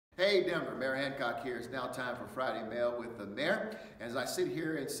Hey Denver, Mayor Hancock here. It's now time for Friday Mail with the Mayor. As I sit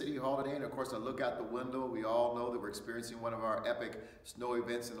here in City Hall today, and of course I look out the window, we all know that we're experiencing one of our epic snow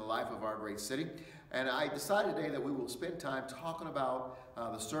events in the life of our great city. And I decided today that we will spend time talking about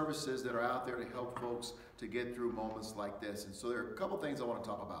the services that are out there to help folks to get through moments like this. And so there are a couple things I want to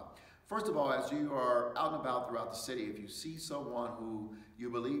talk about. First of all, as you are out and about throughout the city, if you see someone who you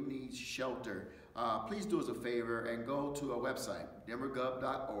believe needs shelter, please do us a favor and go to our website,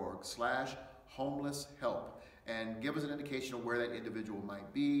 denvergov.org/homelesshelp, and give us an indication of where that individual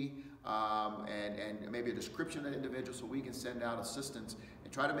might be, and maybe a description of that individual so we can send out assistance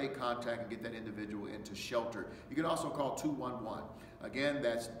and try to make contact and get that individual into shelter. You can also call 211. Again,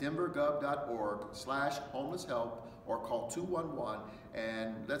 that's denvergov.org/homelesshelp, or call 211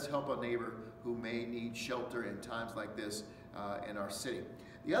 and let's help a neighbor who may need shelter in times like this in our city.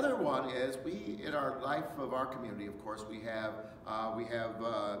 The other one is in our life of our community, of course, we have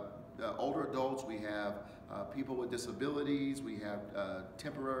older adults, we have people with disabilities, we have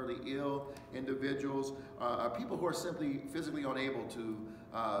temporarily ill individuals, people who are simply physically unable to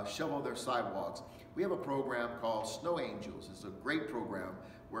shovel their sidewalks. We have a program called Snow Angels. It's a great program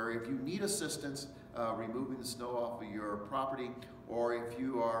where if you need assistance removing the snow off of your property, or if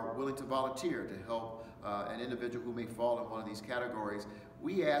you are willing to volunteer to help an individual who may fall in one of these categories,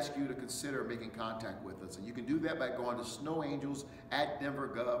 we ask you to consider making contact with us. And you can do that by going to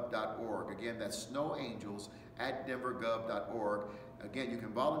snowangels@denvergov.org. Again, that's snowangels@denvergov.org. Again, you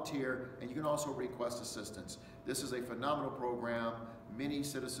can volunteer and you can also request assistance. This is a phenomenal program. Many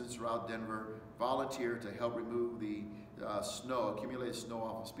citizens throughout Denver volunteer to help remove the accumulated snow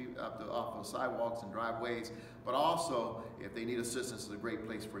off of sidewalks and driveways, but also if they need assistance, it's a great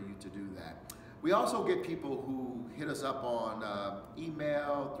place for you to do that. We also get people who hit us up on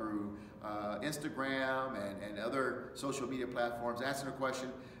email, through Instagram and other social media platforms asking a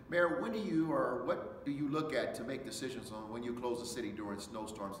question, Mayor, what do you look at to make decisions on when you close the city during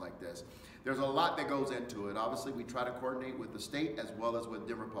snowstorms like this? There's a lot that goes into it. Obviously, we try to coordinate with the state as well as with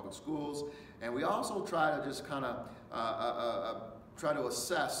Denver Public Schools, and we also try to just kind of try to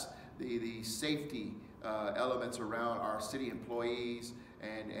assess the safety elements around our city employees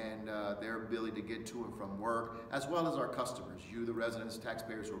and their ability to get to and from work, as well as our customers, you, the residents,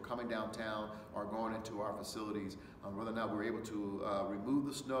 taxpayers who are coming downtown or going into our facilities, whether or not we're able to remove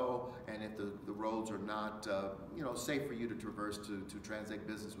the snow, and if the roads are not safe for you to traverse to transact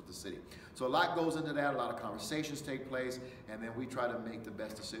business with the city. So a lot goes into that, a lot of conversations take place, and then we try to make the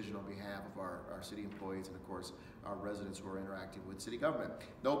best decision on behalf of our city employees and, of course, our residents who are interacting with city government.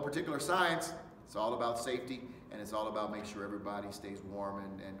 No particular science. It's all about safety, and it's all about making sure everybody stays warm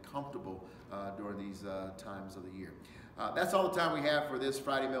and comfortable during these times of the year. That's all the time we have for this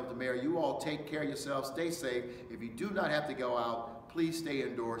Friday Mail with the Mayor. You all take care of yourselves, stay safe. If you do not have to go out, please stay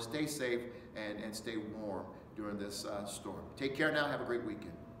indoors, stay safe, and stay warm during this storm. Take care now. Have a great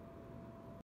weekend.